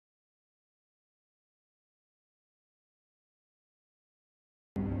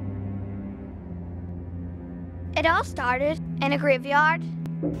It all started in a graveyard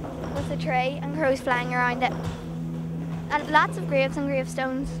with a tree and crows flying around it. And lots of graves and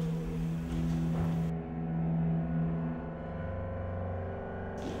gravestones.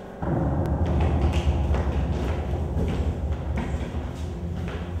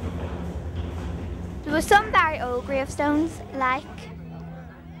 There were some very old gravestones like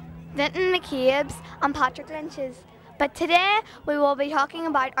Vinton McCabe's and Patrick Lynch's. But today we will be talking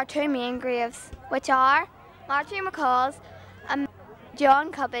about our two main graves, which are Marjorie McCall's and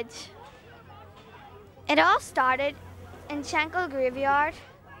John Cubbage. It all started in Shankill graveyard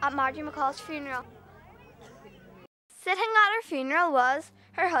at Marjorie McCall's funeral. Sitting at her funeral was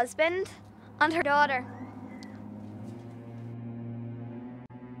her husband and her daughter.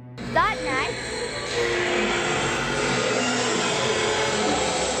 That night,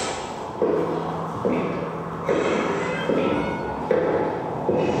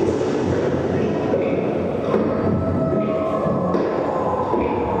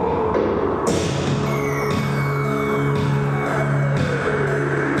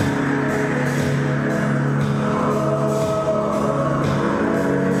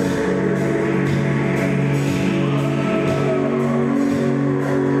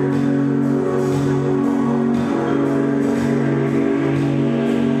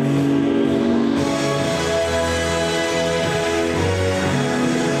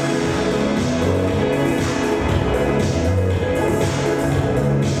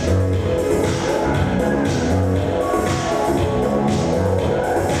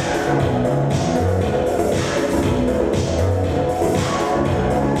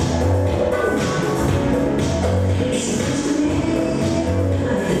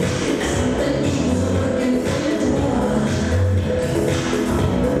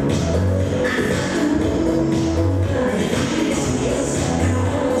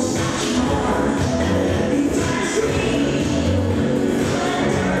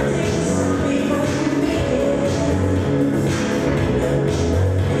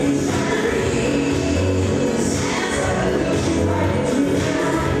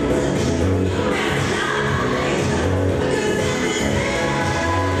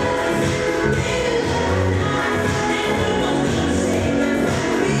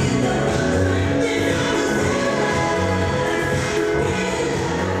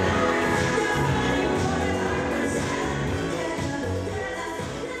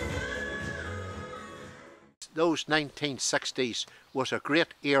 those 1960s was a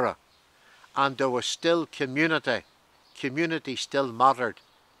great era, and there was still community still mattered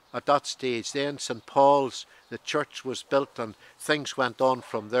at that stage. Then St Paul's, the church was built and things went on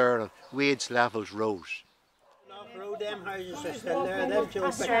from there and wage levels rose. Them houses are still there,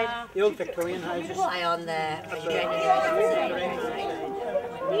 the old Victorian houses. Lie on the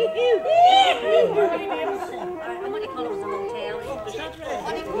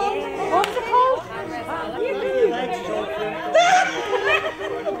what's it called? Your legs is all crimped.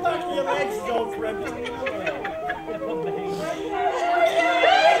 Your legs is all crimped.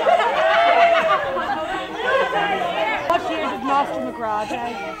 What year did Master McGrath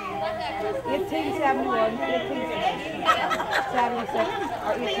die? 1871, 1876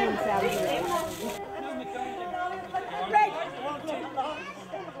 or 1878.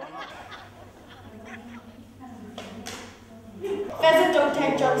 Visit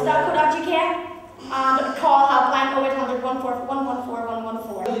dogtagedrugs.co.uk and call helpline 0800 114 114.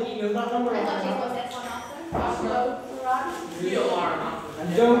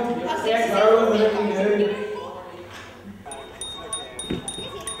 And don't get her whatever you do.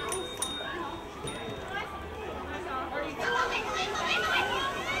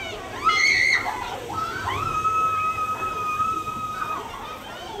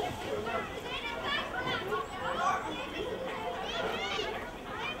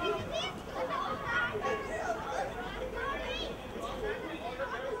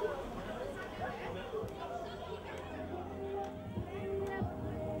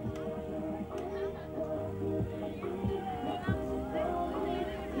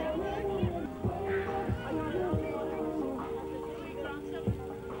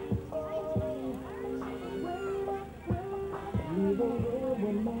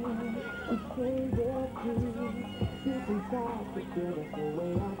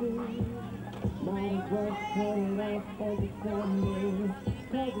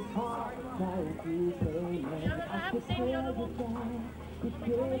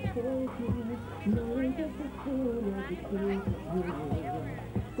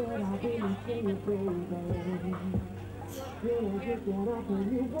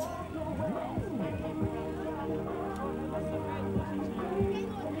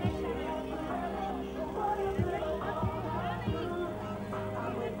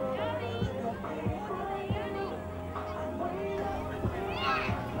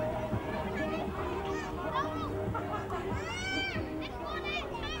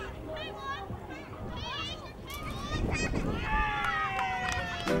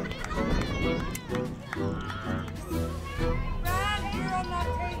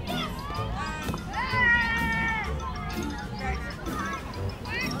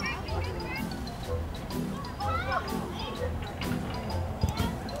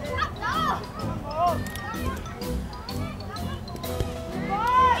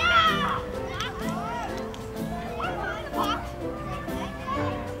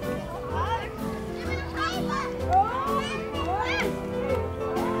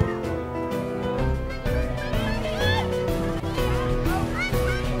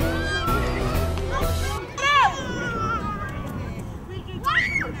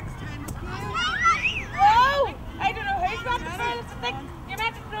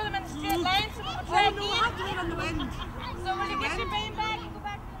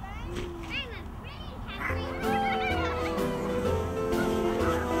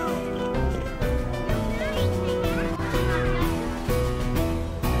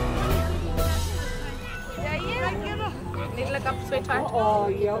 Oh,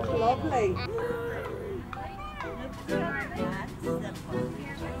 you're lovely.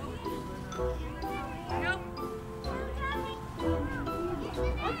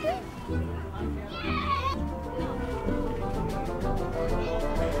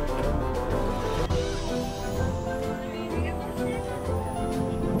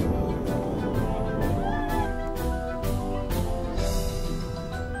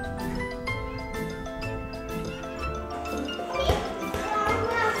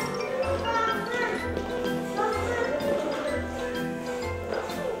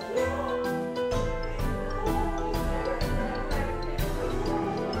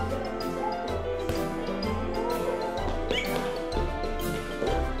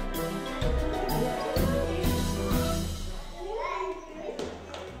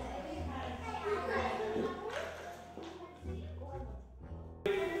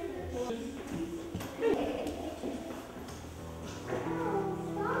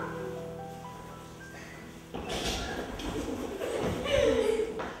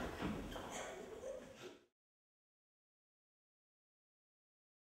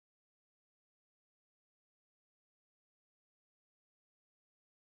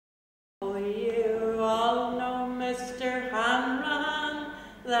 Oh, you all know Mr. Hanrahan,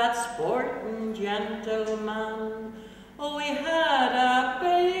 that sporting gentleman. Oh, we had a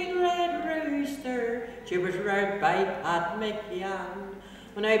big red rooster, she was reared by Pat McYan.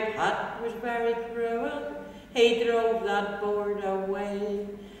 When Pat was very cruel, he drove that board away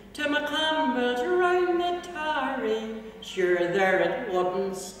to McCampbell's round the Tarry, sure there it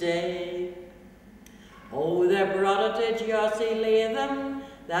wouldn't stay. Oh, they brought it to Jossie Latham,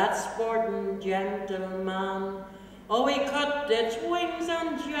 that sporting gentleman. Oh, he cut its wings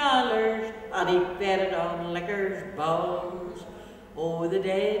on jallers, and he fed it on liquor's bones. Oh, the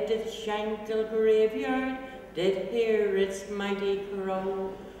dead at Shankill graveyard did hear its mighty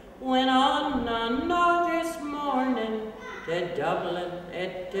crow, when on an August morning to Dublin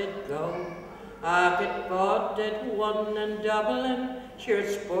it did go. It fought, it won in Dublin, sure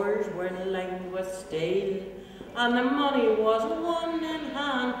its spurs were lined with steel, and the money was won in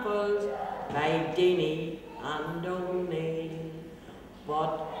handfuls by Deany and O'Neill.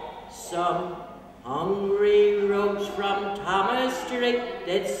 But some hungry rogues from Thomas Street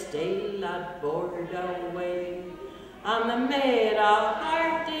did steal that board away, and they made a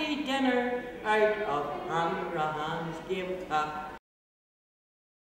hearty dinner out of Hanrahan's gamecock.